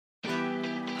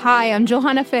Hi, I'm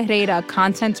Johanna Ferreira,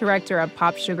 content director at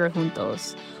Pop Sugar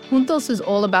Juntos. Juntos is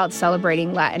all about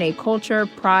celebrating Latinx culture,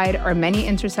 pride, our many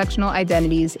intersectional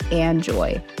identities, and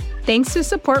joy. Thanks to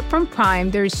support from Prime,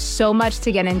 there's so much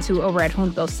to get into over at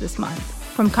Juntos this month.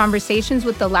 From conversations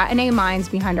with the Latinx minds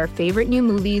behind our favorite new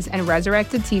movies and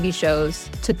resurrected TV shows,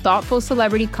 to thoughtful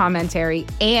celebrity commentary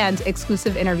and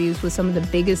exclusive interviews with some of the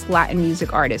biggest Latin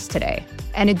music artists today.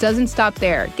 And it doesn't stop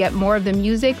there. Get more of the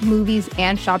music, movies,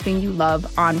 and shopping you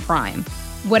love on Prime.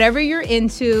 Whatever you're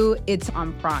into, it's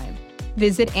on Prime.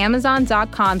 Visit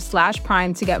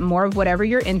Amazon.com/Prime to get more of whatever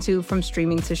you're into, from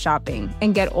streaming to shopping.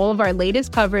 And get all of our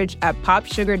latest coverage at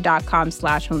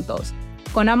popsugar.com/juntos.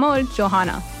 Con amor,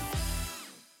 Johanna.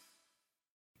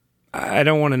 I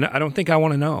don't think I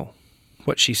want to know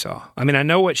what she saw. I mean, I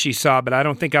know what she saw, but I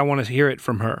don't think I want to hear it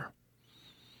from her.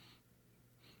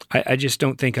 I just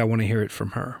don't think I want to hear it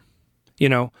from her. You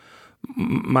know,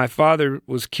 my father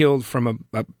was killed from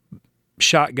a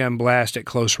shotgun blast at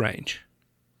close range.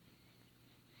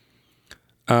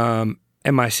 And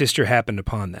my sister happened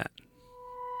upon that.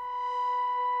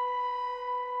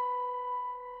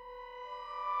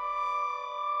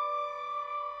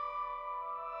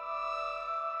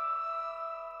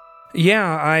 Yeah,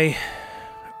 I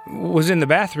was in the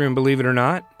bathroom, believe it or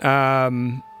not,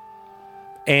 and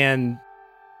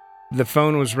the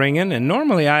phone was ringing. And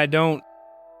normally I don't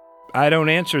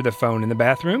answer the phone in the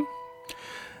bathroom.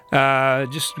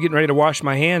 Just getting ready to wash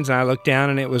my hands, and I looked down,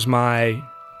 and it was my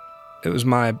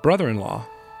brother-in-law.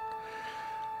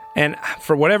 And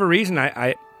for whatever reason,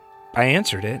 I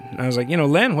answered it, and I was like,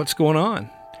 Len, what's going on?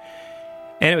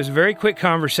 And it was a very quick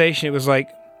conversation. It was like,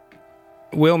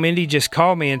 Will, Mindy just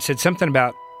called me and said something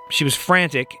about, she was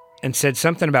frantic and said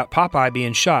something about Popeye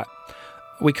being shot.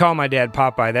 We call my dad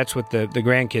Popeye. That's what the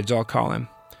grandkids all call him.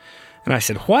 And I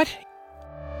said, what?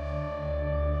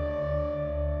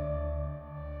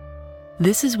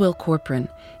 This is Will Corcoran.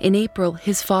 In April,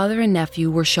 his father and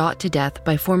nephew were shot to death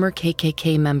by former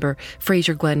KKK member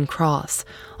Frazier Glenn Cross,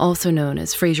 also known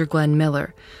as Frazier Glenn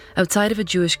Miller, outside of a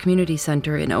Jewish community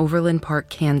center in Overland Park,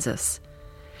 Kansas.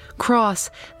 Cross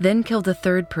then killed a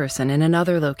third person in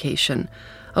another location,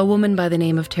 a woman by the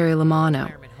name of Terry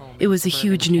Lamanno. It was a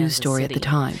huge news story at the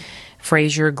time.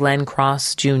 Frazier Glenn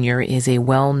Cross Jr. is a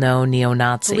well-known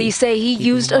neo-Nazi. Police say he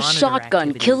used a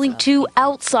shotgun, killing two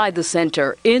outside the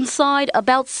center. Inside,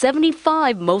 about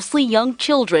 75 mostly young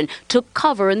children took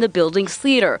cover in the building's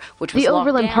theater, which was the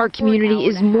Overland Park community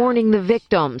is mourning the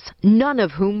victims, none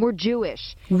of whom were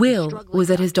Jewish. Will was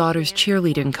at his daughter's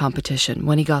cheerleading competition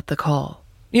when he got the call.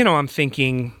 I'm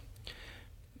thinking,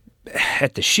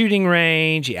 at the shooting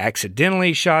range, he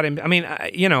accidentally shot him. I mean, I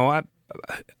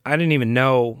didn't even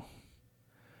know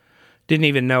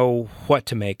what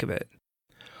to make of it.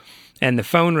 And the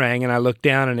phone rang, and I looked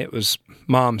down, and it was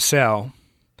Mom's cell.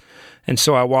 And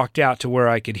so I walked out to where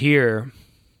I could hear,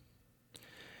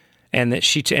 and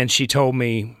she told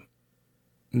me,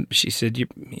 she said,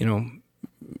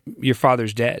 your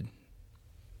father's dead.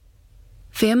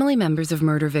 Family members of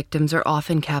murder victims are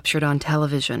often captured on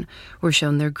television. We're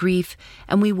shown their grief,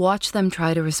 and we watch them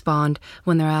try to respond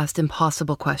when they're asked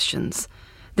impossible questions.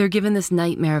 They're given this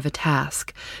nightmare of a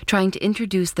task, trying to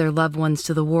introduce their loved ones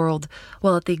to the world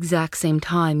while at the exact same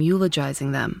time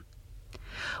eulogizing them.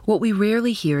 What we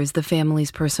rarely hear is the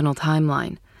family's personal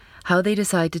timeline, how they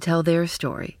decide to tell their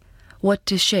story, what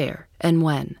to share, and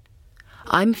when.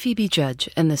 I'm Phoebe Judge,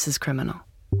 and this is Criminal.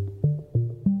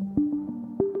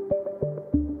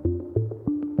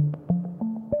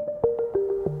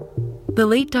 The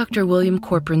late Dr. William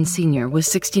Corcoran Sr. was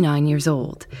 69 years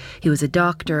old. He was a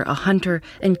doctor, a hunter,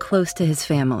 and close to his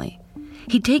family.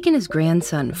 He'd taken his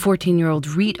grandson, 14-year-old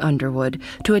Reet Underwood,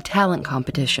 to a talent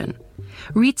competition.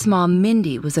 Reet's mom,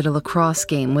 Mindy, was at a lacrosse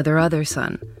game with her other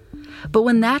son. But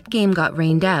when that game got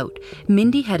rained out,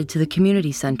 Mindy headed to the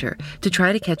community center to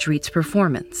try to catch Reet's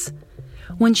performance.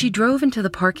 When she drove into the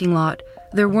parking lot,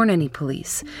 there weren't any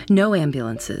police, no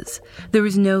ambulances. There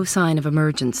was no sign of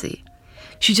emergency.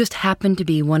 She just happened to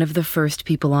be one of the first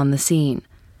people on the scene.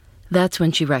 That's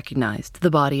when she recognized the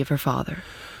body of her father.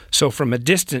 So from a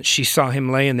distance, she saw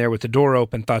him laying there with the door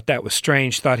open, thought that was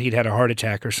strange, thought he'd had a heart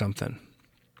attack or something.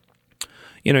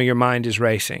 Your mind is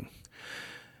racing.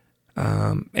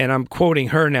 And I'm quoting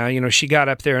her now. She got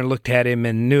up there and looked at him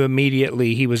and knew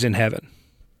immediately he was in heaven.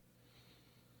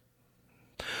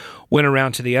 Went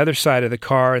around to the other side of the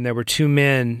car, and there were two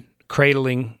men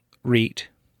cradling Reet.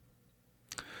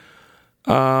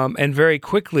 And very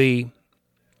quickly,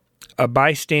 a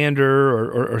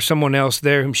bystander or someone else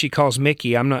there whom she calls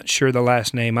Mickey, I'm not sure the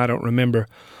last name, I don't remember,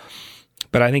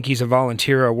 but I think he's a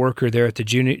volunteer, a worker there at the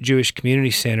Jewish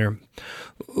Community Center,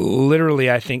 literally,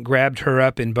 I think, grabbed her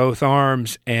up in both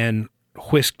arms and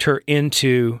whisked her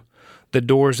into the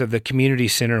doors of the community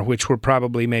center, which were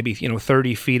probably maybe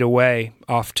 30 feet away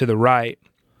off to the right.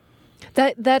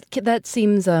 That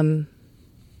seems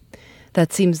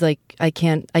like I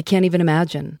can't even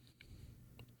imagine.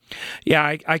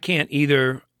 Yeah, I can't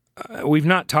either. We've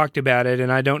not talked about it,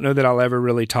 and I don't know that I'll ever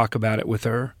really talk about it with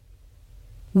her.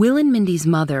 Will and Mindy's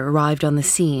mother arrived on the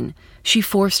scene. She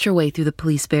forced her way through the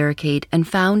police barricade and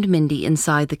found Mindy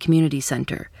inside the community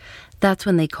center. That's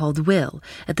when they called Will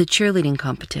at the cheerleading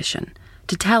competition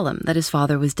to tell him that his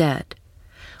father was dead.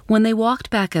 When they walked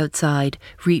back outside,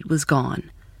 Reet was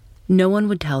gone. No one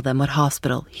would tell them what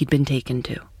hospital he'd been taken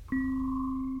to.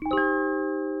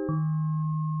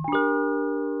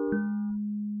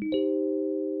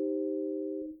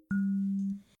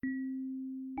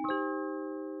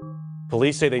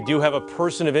 Police say they do have a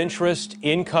person of interest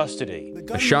in custody.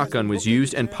 A shotgun was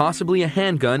used and possibly a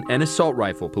handgun and assault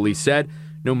rifle, police said.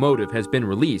 No motive has been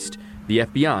released. The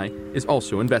FBI is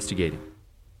also investigating.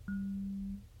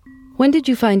 When did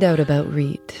you find out about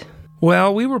Reet?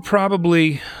 Well,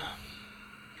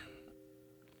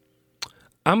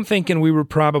 I'm thinking we were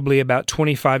probably about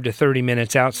 25 to 30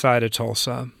 minutes outside of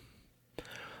Tulsa.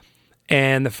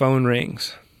 And the phone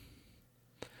rings.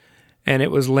 And it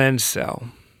was Len's cell.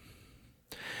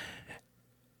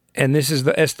 And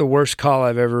that's the worst call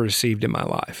I've ever received in my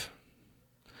life.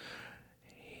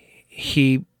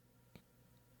 He's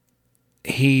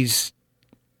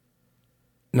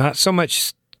not so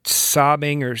much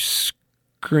sobbing or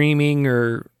screaming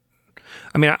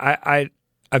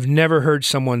I've never heard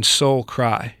someone's soul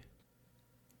cry.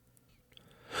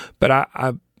 But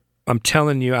I'm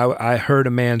telling you, I heard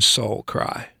a man's soul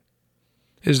cry.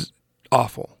 It was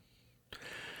awful.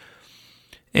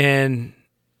 And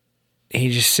he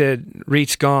just said,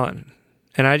 Reet's gone.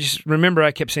 And I just remember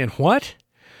I kept saying, what?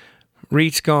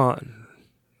 Reet's gone.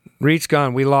 Reet's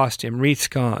gone. We lost him. Reet's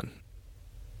gone.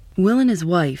 Will and his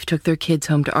wife took their kids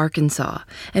home to Arkansas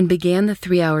and began the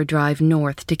 3-hour drive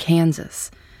north to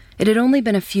Kansas. It had only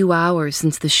been a few hours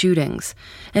since the shootings,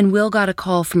 and Will got a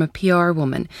call from a PR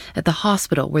woman at the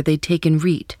hospital where they'd taken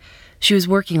Reet. She was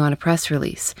working on a press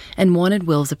release and wanted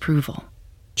Will's approval.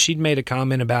 She'd made a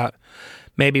comment about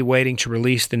maybe waiting to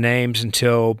release the names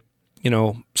until,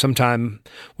 sometime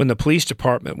when the police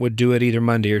department would do it either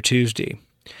Monday or Tuesday.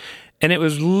 And it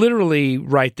was literally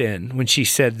right then when she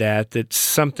said that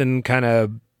something kind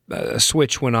of, a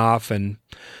switch went off, and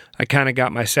I kind of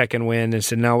got my second wind and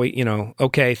said, no,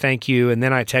 okay, thank you. And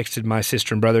then I texted my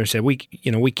sister and brother and said, we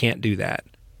can't do that.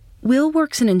 Will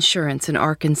works in insurance in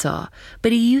Arkansas,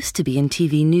 but he used to be in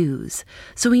TV news,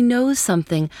 so he knows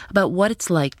something about what it's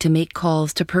like to make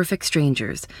calls to perfect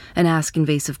strangers and ask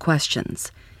invasive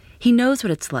questions. He knows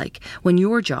what it's like when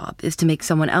your job is to make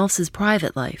someone else's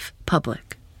private life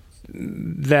public.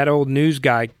 That old news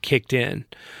guy kicked in,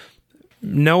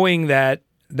 knowing that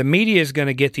the media is going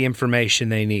to get the information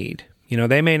they need.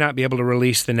 They may not be able to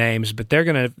release the names, but they're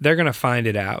going to find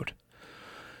it out.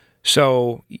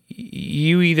 So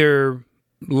you either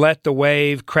let the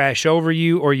wave crash over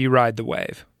you or you ride the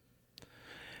wave.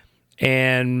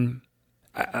 And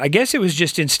I guess it was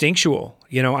just instinctual.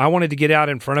 I wanted to get out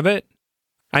in front of it.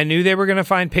 I knew they were going to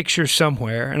find pictures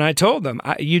somewhere. And I told them,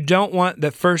 you don't want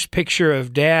the first picture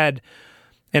of Dad.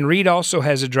 And Reet also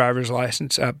has a driver's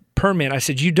license permit. I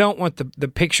said, you don't want the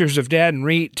pictures of Dad and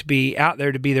Reet to be out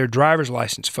there to be their driver's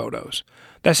license photos.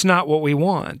 That's not what we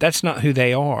want. That's not who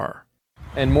they are.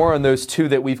 And more on those two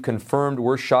that we've confirmed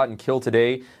were shot and killed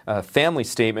today. A family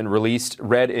statement released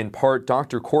read in part,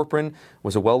 Dr. Corcoran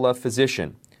was a well-loved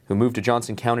physician who moved to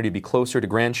Johnson County to be closer to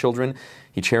grandchildren.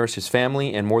 He cherished his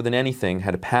family and more than anything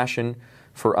had a passion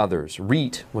for others.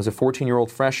 Reet was a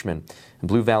 14-year-old freshman in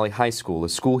Blue Valley High School, a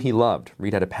school he loved.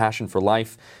 Reet had a passion for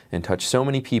life and touched so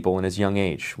many people in his young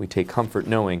age. We take comfort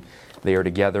knowing they are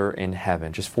together in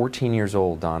heaven. Just 14 years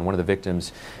old, Don, one of the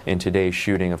victims in today's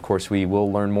shooting. Of course, we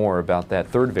will learn more about that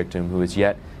third victim who is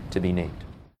yet to be named.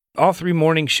 All three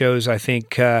morning shows, I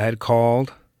think, had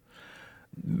called.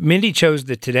 Mindy chose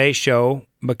the Today Show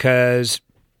because,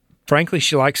 frankly,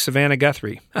 she likes Savannah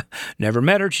Guthrie. Never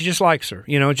met her, she just likes her.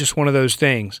 Just one of those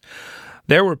things.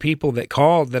 There were people that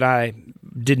called that I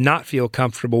did not feel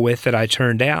comfortable with that I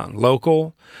turned down.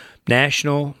 Local,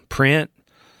 national, print.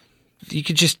 You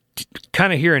could just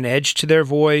kind of hear an edge to their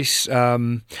voice.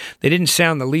 They didn't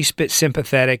sound the least bit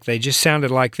sympathetic. They just sounded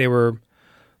like they were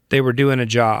doing a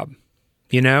job,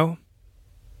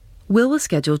 Will was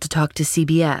scheduled to talk to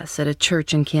CBS at a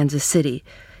church in Kansas City.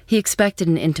 He expected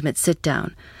an intimate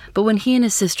sit-down, but when he and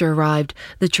his sister arrived,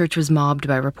 the church was mobbed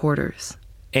by reporters.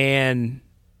 And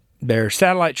there are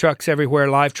satellite trucks everywhere,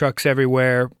 live trucks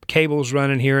everywhere, cables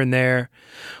running here and there.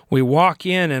 We walk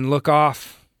in and look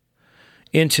off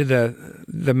into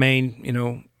the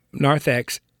main,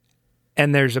 narthex,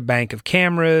 and there's a bank of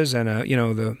cameras and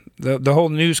the whole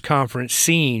news conference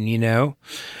scene,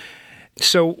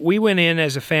 So we went in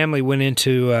as a family,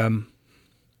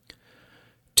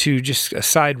 to just a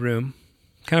side room,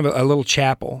 kind of a little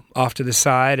chapel off to the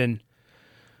side, and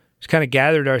just kind of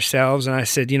gathered ourselves. And I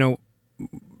said,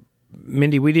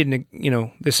 Mindy, we didn't,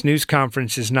 this news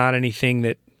conference is not anything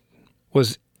that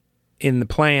was in the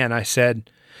plan. I said,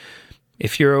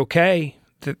 if you're okay,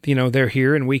 that, they're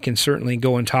here and we can certainly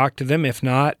go and talk to them. If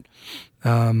not,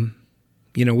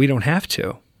 we don't have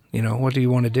to. What do you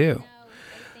want to do?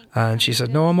 And she said,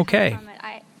 no, I'm okay.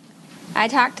 I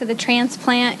talked to the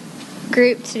transplant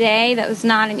group today. That was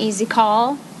not an easy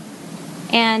call.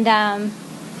 And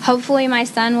hopefully my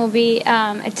son will be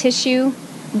a tissue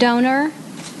donor,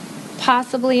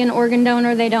 possibly an organ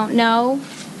donor. They don't know.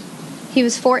 He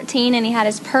was 14 and he had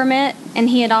his permit, and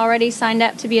he had already signed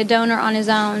up to be a donor on his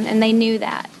own, and they knew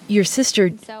that. Your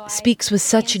sister speaks with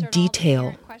such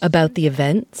detail about the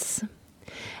events,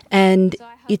 and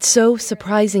it's so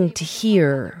surprising to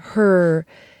hear her.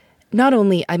 Not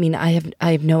only, I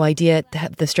have no idea to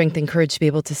have the strength and courage to be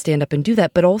able to stand up and do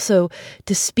that, but also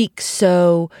to speak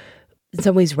so, in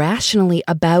some ways, rationally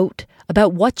about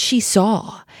what she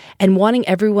saw and wanting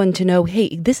everyone to know,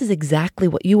 hey, this is exactly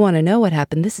what you want to know what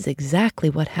happened. This is exactly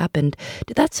what happened.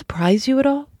 Did that surprise you at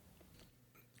all?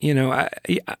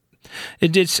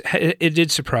 It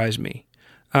did surprise me.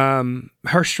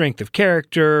 Her strength of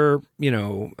character,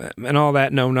 and all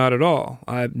that, no, not at all.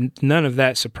 None of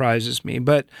that surprises me.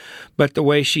 But the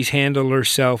way she's handled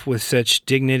herself with such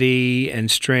dignity and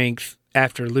strength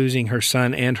after losing her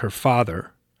son and her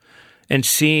father, and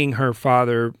seeing her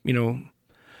father,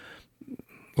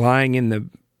 lying in the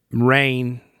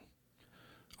rain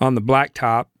on the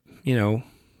blacktop,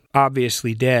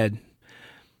 obviously dead,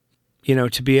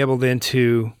 to be able then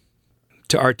to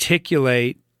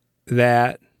articulate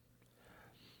that,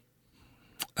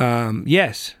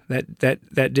 yes,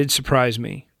 that did surprise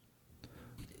me.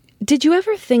 Did you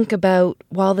ever think about,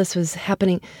 while this was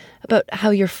happening, about how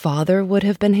your father would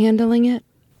have been handling it?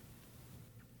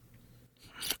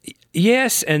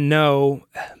 Yes and no.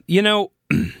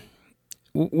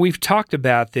 We've talked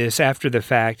about this after the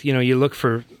fact. You look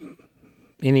for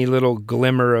any little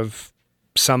glimmer of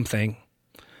something.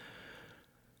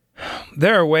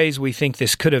 There are ways we think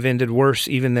this could have ended worse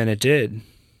even than it did.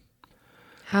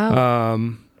 How?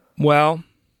 Well,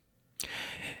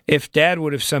 if Dad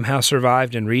would have somehow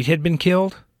survived and Reed had been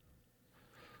killed,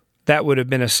 that would have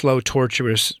been a slow,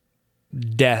 torturous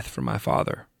death for my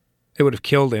father. It would have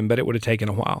killed him, but it would have taken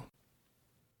a while.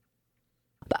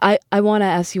 I want to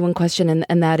ask you one question,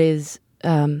 and that is,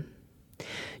 do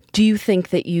you think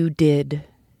that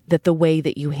the way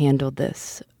that you handled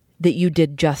this, that you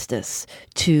did justice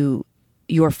to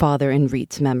your father and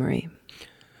Reed's memory?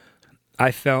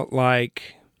 I felt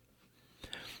like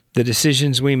the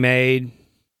decisions we made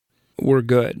were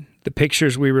good. The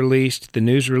pictures we released, the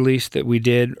news release that we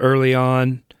did early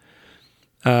on,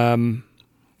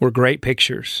 were great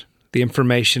pictures. The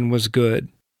information was good.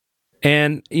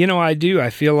 And, I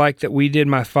feel like that we did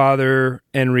my father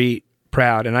and Reed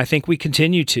proud, and I think we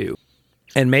continue to.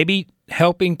 And maybe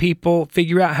helping people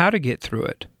figure out how to get through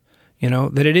it.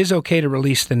 That it is okay to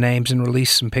release the names and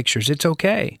release some pictures. It's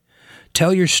okay.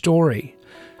 Tell your story.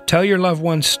 Tell your loved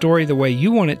one's story the way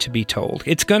you want it to be told.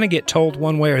 It's going to get told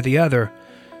one way or the other.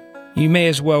 You may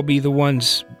as well be the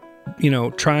ones,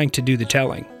 trying to do the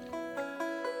telling.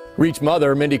 Reed's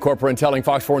mother, Mindy Corporan, telling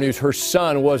Fox 4 News her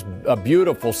son was a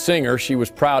beautiful singer. She was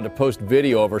proud to post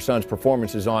video of her son's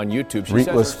performances on YouTube.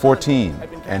 Reed was 14,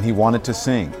 and he wanted to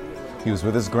sing. He was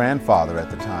with his grandfather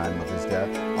at the time of his death,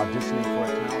 auditioning for a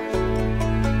talent show.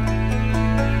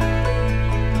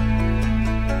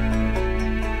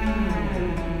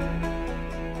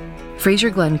 Fraser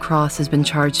Glenn Cross has been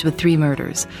charged with 3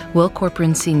 murders: Will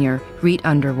Corporan Sr., Reed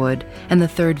Underwood, and the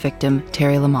third victim,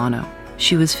 Terry Lamanno.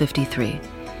 She was 53.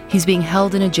 He's being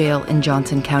held in a jail in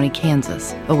Johnson County,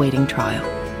 Kansas, awaiting trial.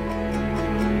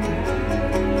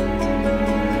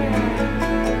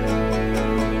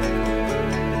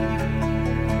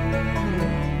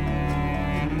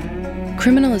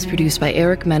 Criminal is produced by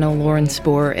Eric Mennel, Lauren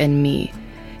Spohr, and me.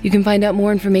 You can find out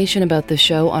more information about the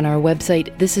show on our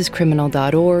website,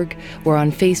 thisiscriminal.org. We're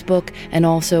on Facebook and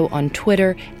also on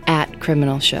Twitter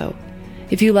 @CriminalShow.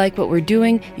 If you like what we're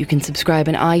doing, you can subscribe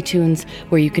in iTunes,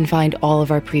 where you can find all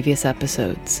of our previous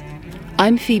episodes.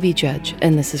 I'm Phoebe Judge,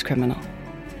 and this is Criminal.